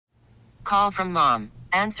Call from mom.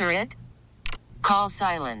 Answer it. Call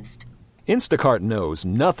silenced. Instacart knows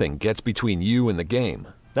nothing gets between you and the game.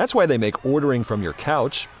 That's why they make ordering from your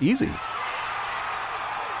couch easy.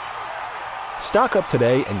 Stock up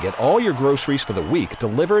today and get all your groceries for the week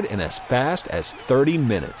delivered in as fast as 30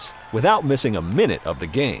 minutes without missing a minute of the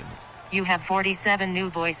game. You have 47 new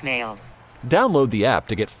voicemails. Download the app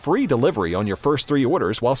to get free delivery on your first 3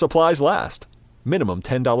 orders while supplies last. Minimum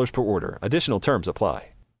 $10 per order. Additional terms apply.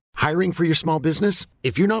 Hiring for your small business?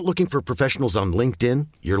 If you're not looking for professionals on LinkedIn,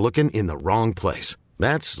 you're looking in the wrong place.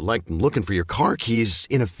 That's like looking for your car keys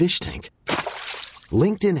in a fish tank.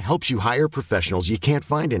 LinkedIn helps you hire professionals you can't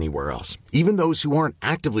find anywhere else, even those who aren't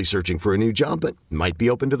actively searching for a new job but might be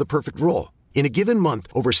open to the perfect role. In a given month,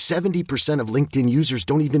 over 70% of LinkedIn users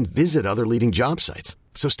don't even visit other leading job sites.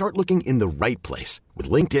 So start looking in the right place. With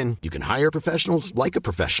LinkedIn, you can hire professionals like a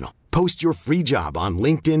professional. Post your free job on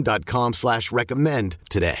linkedin.com/recommend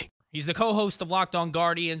today. He's the co-host of Locked On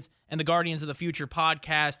Guardians and the Guardians of the Future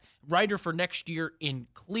podcast, writer for Next Year in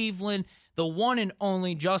Cleveland, the one and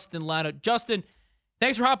only Justin Lada. Justin,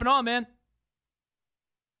 thanks for hopping on, man.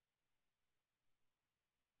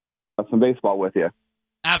 Got some baseball with you.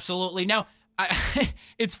 Absolutely. Now,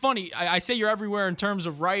 it's funny. I say you're everywhere in terms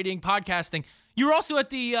of writing, podcasting. You were also at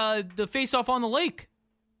the face-off on the lake.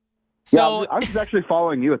 So yeah, I was actually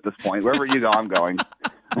following you at this point. Wherever you go, I'm going.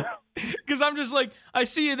 Because I'm just like, I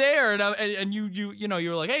see you there, and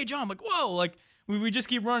you're like, hey, John. I'm like, whoa, like we just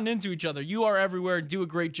keep running into each other. You are everywhere. Do a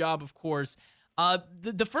great job, of course.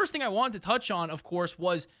 The first thing I wanted to touch on, of course,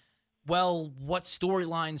 was, well, what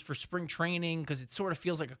storylines for spring training, because it sort of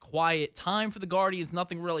feels like a quiet time for the Guardians,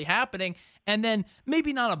 nothing really happening. And then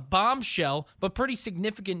maybe not a bombshell, but pretty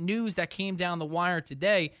significant news that came down the wire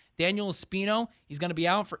today. Daniel Espino, he's going to be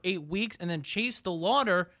out for 8 weeks. And then Chase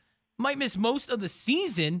DeLauter might miss most of the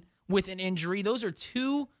season with an injury. Those are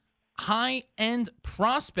 2 high-end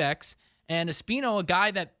prospects. And Espino, a guy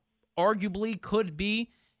that arguably could be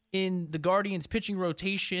in the Guardians' pitching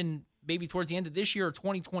rotation maybe towards the end of this year or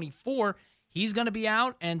 2024, he's going to be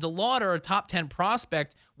out. And DeLauter, a top 10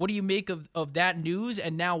 prospect. What do you make of that news?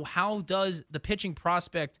 And now how does the pitching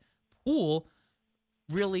prospect pool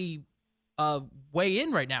really weigh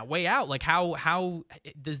in right now, weigh out? Like how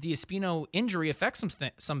does the Espino injury affect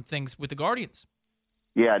some things with the Guardians?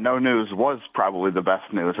 Yeah, no news was probably the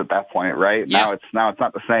best news at that point, right? Yeah. Now it's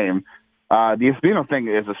not the same. The Espino thing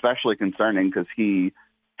is especially concerning because he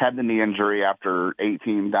had the knee injury after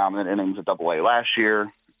 18 dominant innings at AA last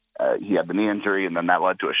year. He had the knee injury, and then that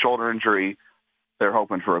led to a shoulder injury. They're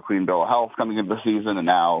hoping for a clean bill of health coming into the season, and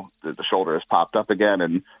now the shoulder has popped up again.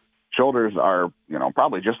 And shoulders are,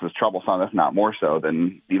 probably just as troublesome, if not more so,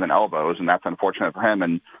 than even elbows, and that's unfortunate for him.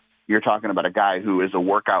 And you're talking about a guy who is a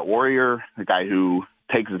workout warrior, a guy who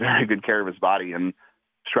takes very good care of his body and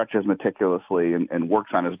stretches meticulously and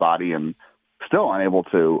works on his body and still unable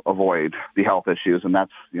to avoid the health issues. And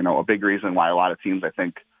that's, a big reason why a lot of teams, I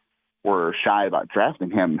think, were shy about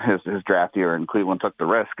drafting him his draft year, and Cleveland took the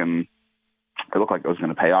risk, and it looked like it was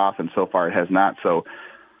going to pay off, and so far it has not. So,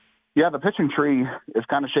 yeah, the pitching tree is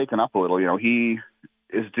kind of shaken up a little. He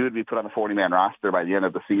is due to be put on the 40-man roster by the end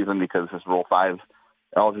of the season because his Rule 5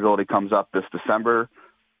 eligibility comes up this December.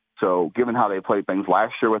 So given how they played things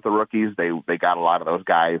last year with the rookies, they got a lot of those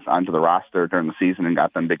guys onto the roster during the season and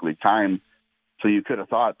got them big league time. So you could have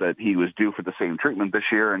thought that he was due for the same treatment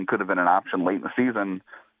this year and could have been an option late in the season.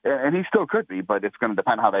 And he still could be, but it's going to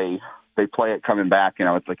depend how they play it coming back.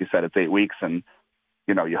 It's like you said, it's 8 weeks, and,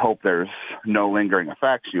 you hope there's no lingering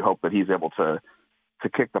effects. You hope that he's able to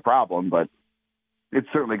kick the problem, but it's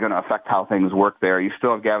certainly going to affect how things work there. You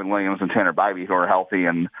still have Gavin Williams and Tanner Bybee who are healthy,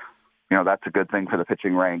 and, that's a good thing for the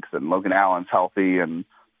pitching ranks. And Logan Allen's healthy, and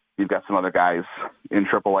you've got some other guys in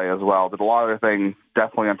AAA as well. The DeLauter thing,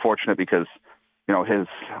 definitely unfortunate because, his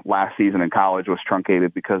last season in college was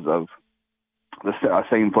truncated because of the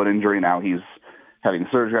same foot injury. Now he's having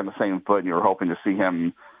surgery on the same foot, and you were hoping to see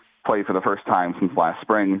him play for the first time since last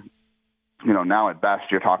spring. Now at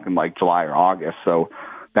best you're talking like July or August. So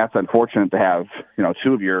that's unfortunate to have,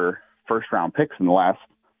 2 of your first-round picks in the last,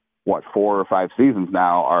 4 or 5 seasons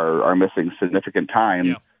now are missing significant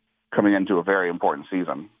time coming into a very important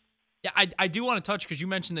season. Yeah, I do want to touch, because you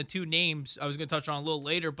mentioned the 2 names I was going to touch on a little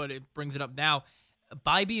later, but it brings it up now.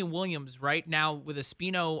 Bybee and Williams right now with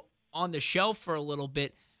Espino on the shelf for a little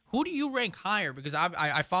bit. Who do you rank higher? Because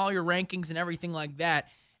I follow your rankings and everything like that.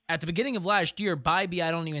 At the beginning of last year, Bybee I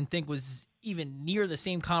don't even think was even near the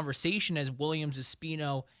same conversation as Williams,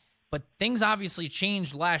 Espino, but things obviously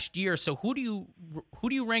changed last year. So who do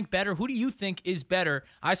you rank better? Who do you think is better?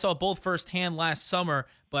 I saw both firsthand last summer,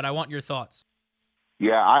 but I want your thoughts.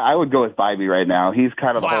 Yeah, I would go with Bybee right now. He's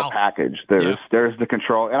kind of the Wow. whole package. There's the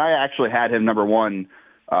control, and I actually had him number one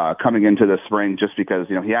coming into the spring just because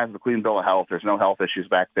he has the clean bill of health. There's no health issues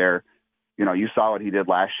back there. You saw what he did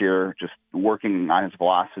last year, just working on his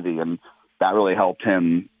velocity, and that really helped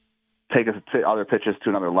him take his other pitches to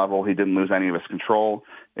another level. He didn't lose any of his control,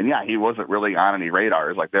 and yeah, he wasn't really on any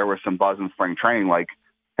radars. Like there was some buzz in spring training, like,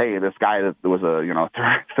 hey, this guy that was a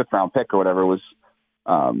fifth round pick or whatever was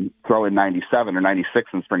throwing 97 or 96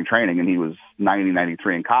 in spring training, and he was 90,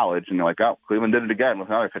 93 in college, and they're like, oh, Cleveland did it again with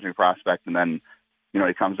another pitching prospect, and then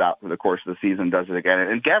he comes out for the course of the season, does it again.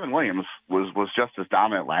 And Gavin Williams was just as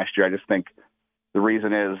dominant last year. I just think the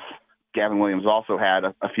reason is Gavin Williams also had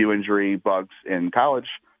a few injury bugs in college,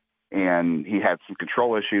 and he had some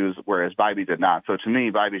control issues, whereas Bybee did not. So to me,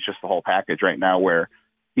 Bybee's just the whole package right now, where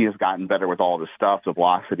he has gotten better with all of his stuff. The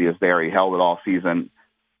velocity is there. He held it all season,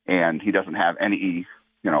 and he doesn't have any,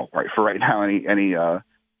 right now, any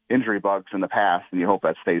injury bugs in the past, and you hope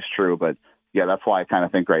that stays true. But yeah, that's why I kind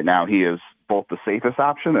of think right now he is both the safest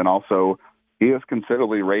option, and also he has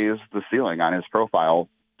considerably raised the ceiling on his profile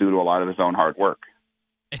due to a lot of his own hard work.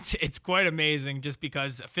 It's quite amazing just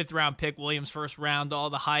because a fifth-round pick, Williams first round, all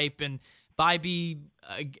the hype, and Bybee,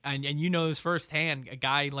 and this firsthand, a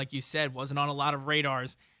guy, like you said, wasn't on a lot of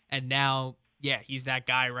radars, and now, yeah, he's that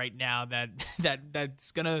guy right now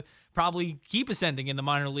that's going to probably keep ascending in the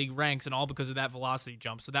minor league ranks, and all because of that velocity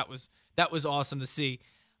jump. So that was awesome to see.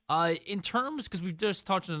 In terms, because we've just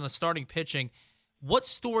touched on the starting pitching, what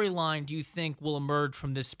storyline do you think will emerge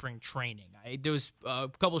from this spring training? There was a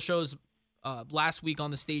couple of shows last week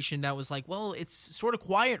on the station that was like, well, it's sort of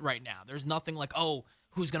quiet right now. There's nothing like, oh,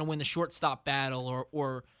 who's going to win the shortstop battle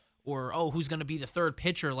or oh, who's going to be the third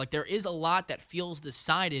pitcher. Like there is a lot that feels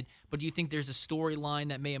decided, but do you think there's a storyline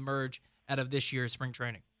that may emerge out of this year's spring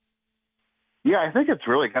training? Yeah, I think it's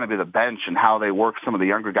really going to be the bench and how they work some of the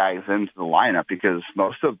younger guys into the lineup, because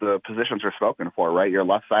most of the positions are spoken for, right? Your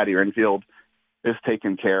left side of your infield is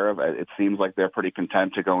taken care of. It seems like they're pretty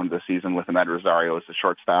content to go into the season with Ahmed Rosario as the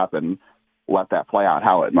shortstop and let that play out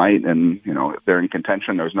how it might. And, if they're in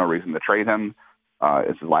contention, there's no reason to trade him.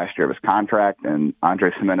 It's the last year of his contract, and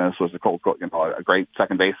Andres Jimenez was a great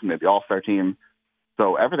second baseman, made the All-Star team.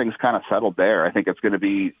 So everything's kind of settled there. I think it's going to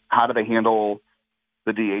be, how do they handle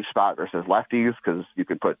the DH spot versus lefties? Because you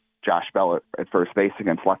could put Josh Bell at first base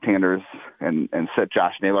against left-handers and sit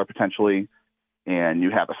Josh Naylor potentially, and you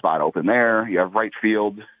have a spot open there. You have right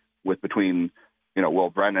field between Will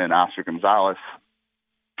Brennan and Oscar Gonzalez.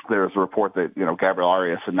 There's a report that Gabriel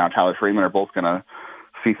Arias and now Tyler Freeman are both going to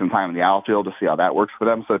see some time in the outfield to see how that works for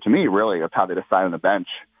them. So to me, really, it's how they decide on the bench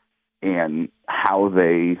and how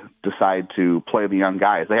they decide to play the young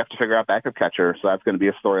guys. They have to figure out backup catcher, so that's going to be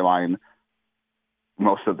a storyline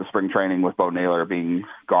most of the spring training, with Bo Naylor being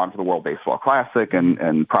gone for the World Baseball Classic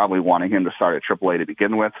and probably wanting him to start at AAA to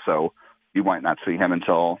begin with. So you might not see him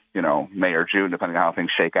until, May or June, depending on how things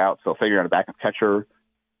shake out. So figuring out a backup catcher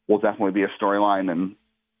will definitely be a storyline. And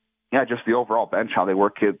yeah, just the overall bench, how they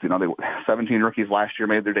work kids. 17 rookies last year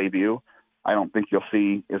made their debut. I don't think you'll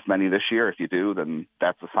see as many this year. If you do, then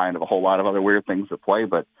that's a sign of a whole lot of other weird things at play.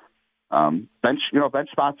 But bench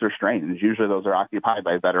spots are strange. Usually those are occupied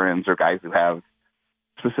by veterans or guys who have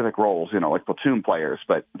specific roles, like platoon players,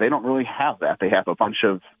 but they don't really have that. They have a bunch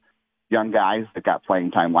of young guys that got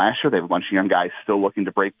playing time last year. They have a bunch of young guys still looking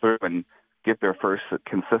to break through and get their first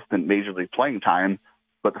consistent major league playing time,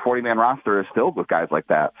 but the 40-man roster is filled with guys like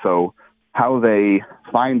that. So how they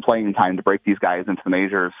find playing time to break these guys into the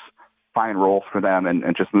majors, find roles for them and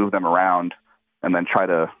just move them around, and then try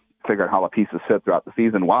to figure out how the pieces fit throughout the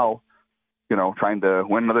season while, trying to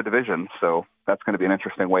win another division. So that's going to be an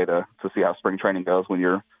interesting way to see how spring training goes when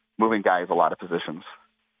you're moving guys a lot of positions.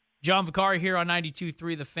 John Vicari here on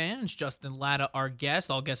 92.3 The Fans. Justin Lada, our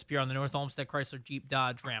guest. All guests appear on the North Olmsted Chrysler Jeep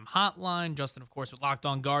Dodge Ram hotline. Justin, of course, with Locked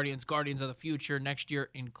On Guardians, Guardians of the Future next year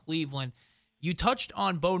in Cleveland. You touched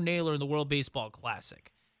on Bo Naylor in the World Baseball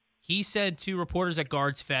Classic. He said to reporters at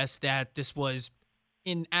Guards Fest that this was,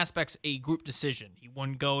 in aspects, a group decision. He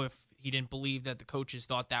wouldn't go if he didn't believe that the coaches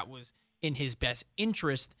thought that was in his best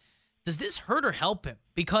interest. Does this hurt or help him?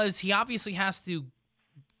 Because he obviously has to,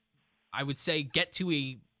 I would say, get to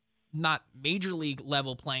a not major league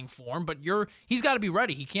level playing form, but he's got to be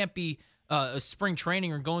ready. He can't be a spring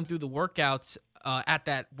training or going through the workouts at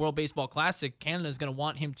that World Baseball Classic. Canada is going to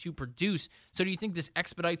want him to produce. So do you think this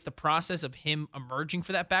expedites the process of him emerging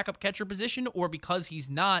for that backup catcher position, or because he's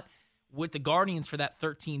not with the Guardians for that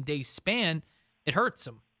 13-day span, it hurts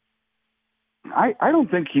him? I don't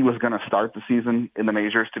think he was going to start the season in the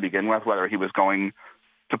majors to begin with, whether he was going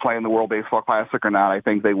to play in the World Baseball Classic or not. I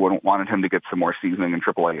think they wouldn't wanted him to get some more seasoning in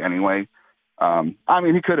AAA anyway. I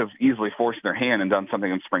mean, he could have easily forced their hand and done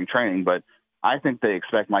something in spring training, but I think they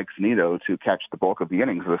expect Mike Zunino to catch the bulk of the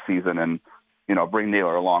innings of the season and, bring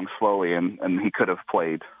Naylor along slowly. And he could have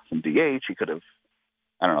played some DH. He could have,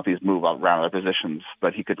 I don't know if he's moved around other positions,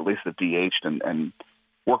 but he could at least have DH'd and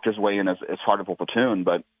worked his way in as part of a platoon.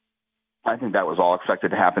 But I think that was all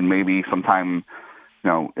expected to happen maybe sometime,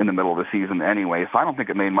 in the middle of the season anyway. So I don't think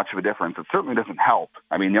it made much of a difference. It certainly doesn't help.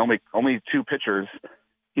 I mean, the only two pitchers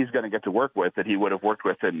he's going to get to work with that he would have worked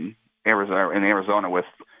with in Arizona with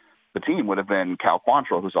the team would have been Cal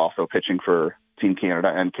Quantrill, who's also pitching for Team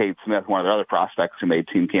Canada, and Cade Smith, one of the other prospects who made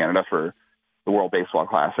Team Canada for the World Baseball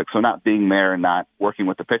Classic. So not being there and not working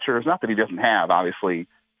with the pitchers, not that he doesn't have, obviously,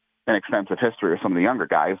 an extensive history with some of the younger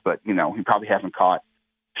guys, but, he probably hasn't caught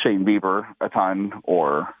Shane Bieber a ton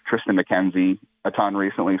or Tristan McKenzie a ton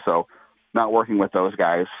recently. So not working with those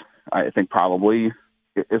guys, I think probably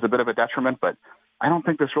is a bit of a detriment, but I don't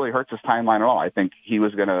think this really hurts his timeline at all. I think he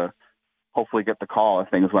was going to hopefully get the call if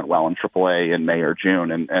things went well in AAA in May or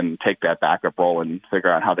June and take that backup role and figure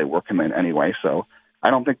out how they work him in anyway. So I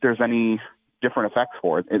don't think there's any different effects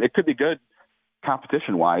for it. It could be good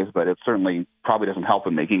competition-wise, but it certainly probably doesn't help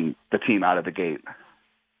in making the team out of the gate.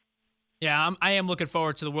 Yeah, I am looking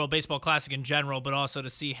forward to the World Baseball Classic in general, but also to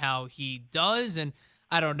see how he does. And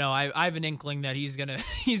I don't know. I have an inkling that he's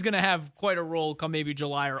gonna have quite a role come maybe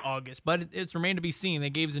July or August, but it's remained to be seen. They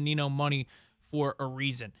gave Zunino money for a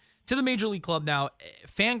reason. To the Major League Club now,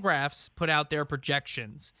 Fangraphs put out their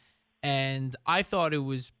projections, and I thought it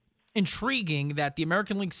was intriguing that the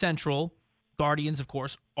American League Central Guardians, of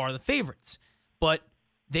course, are the favorites, but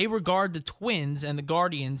they regard the Twins and the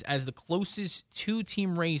Guardians as the closest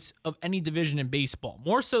two-team race of any division in baseball,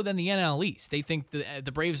 more so than the NL East. They think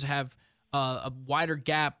the Braves have a wider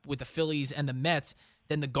gap with the Phillies and the Mets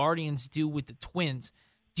than the Guardians do with the Twins.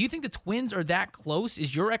 Do you think the Twins are that close?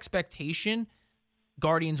 Is your expectation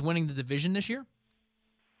Guardians winning the division this year?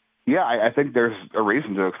 Yeah, I think there's a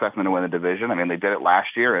reason to expect them to win the division. I mean, they did it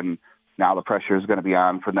last year, and now the pressure is going to be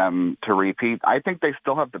on for them to repeat. I think they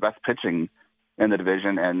still have the best pitching in the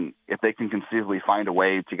division, and if they can conceivably find a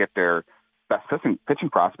way to get their best pitching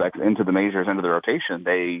prospects into the majors, into the rotation,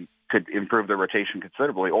 they could improve their rotation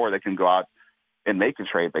considerably, or they can go out and make a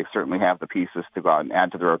trade. They certainly have the pieces to go out and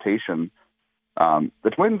add to the rotation. The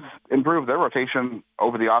Twins improved their rotation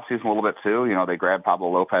over the offseason a little bit too. They grabbed Pablo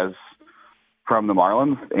Lopez from the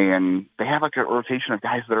Marlins, and they have like a rotation of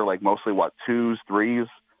guys that are like mostly 2s, 3s.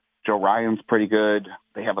 Joe Ryan's pretty good.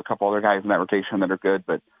 They have a couple other guys in that rotation that are good,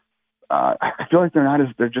 but I feel like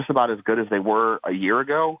they're just about as good as they were a year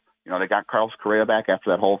ago. They got Carlos Correa back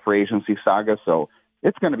after that whole free agency saga, so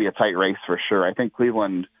it's going to be a tight race for sure. I think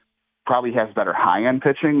Cleveland probably has better high-end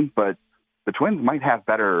pitching, but the Twins might have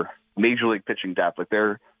better major league pitching depth. Like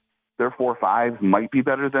their 4-5 might be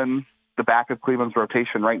better than the back of Cleveland's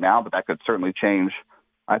rotation right now, but that could certainly change.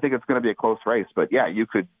 I think it's going to be a close race, but yeah,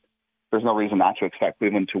 there's no reason not to expect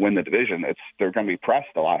Cleveland to win the division. They're going to be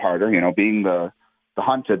pressed a lot harder. Being the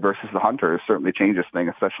hunted versus the hunters certainly changes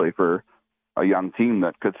things, especially for a young team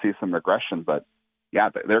that could see some regression. But yeah,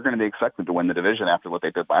 they're going to be expected to win the division after what they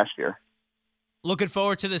did last year. Looking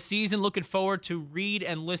forward to the season. Looking forward to read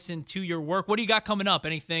and listen to your work. What do you got coming up?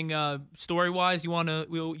 Anything story-wise you want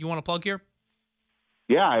to plug here?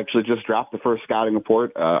 Yeah, I actually just dropped the first scouting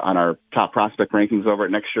report on our top prospect rankings over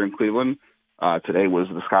at Next Year in Cleveland. Today was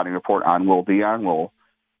the scouting report on Will Dion. We'll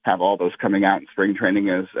have all those coming out in spring training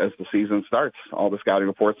as the season starts. All the scouting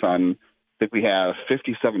reports on, I think we have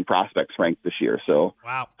 57 prospects ranked this year. So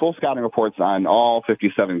wow. Full scouting reports on all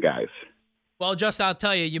 57 guys. Well, Justin, I'll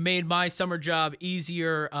tell you, you made my summer job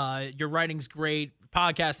easier. Your writing's great,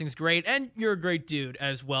 podcasting's great, and you're a great dude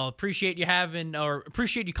as well. Appreciate you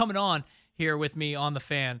coming on here with me on The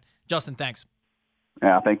Fan. Justin, thanks.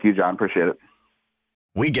 Yeah, thank you, John. Appreciate it.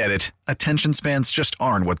 We get it. Attention spans just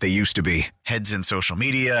aren't what they used to be. Heads in social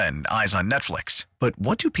media and eyes on Netflix. But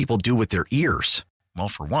what do people do with their ears? Well,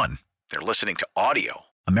 for one, they're listening to audio.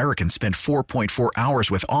 Americans spend 4.4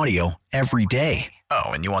 hours with audio every day. Oh,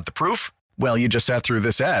 and you want the proof? Well, you just sat through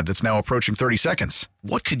this ad that's now approaching 30 seconds.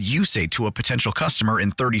 What could you say to a potential customer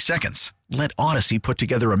in 30 seconds? Let Odyssey put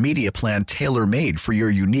together a media plan tailor-made for your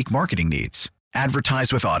unique marketing needs.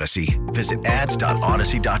 Advertise with Odyssey. Visit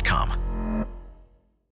ads.odyssey.com.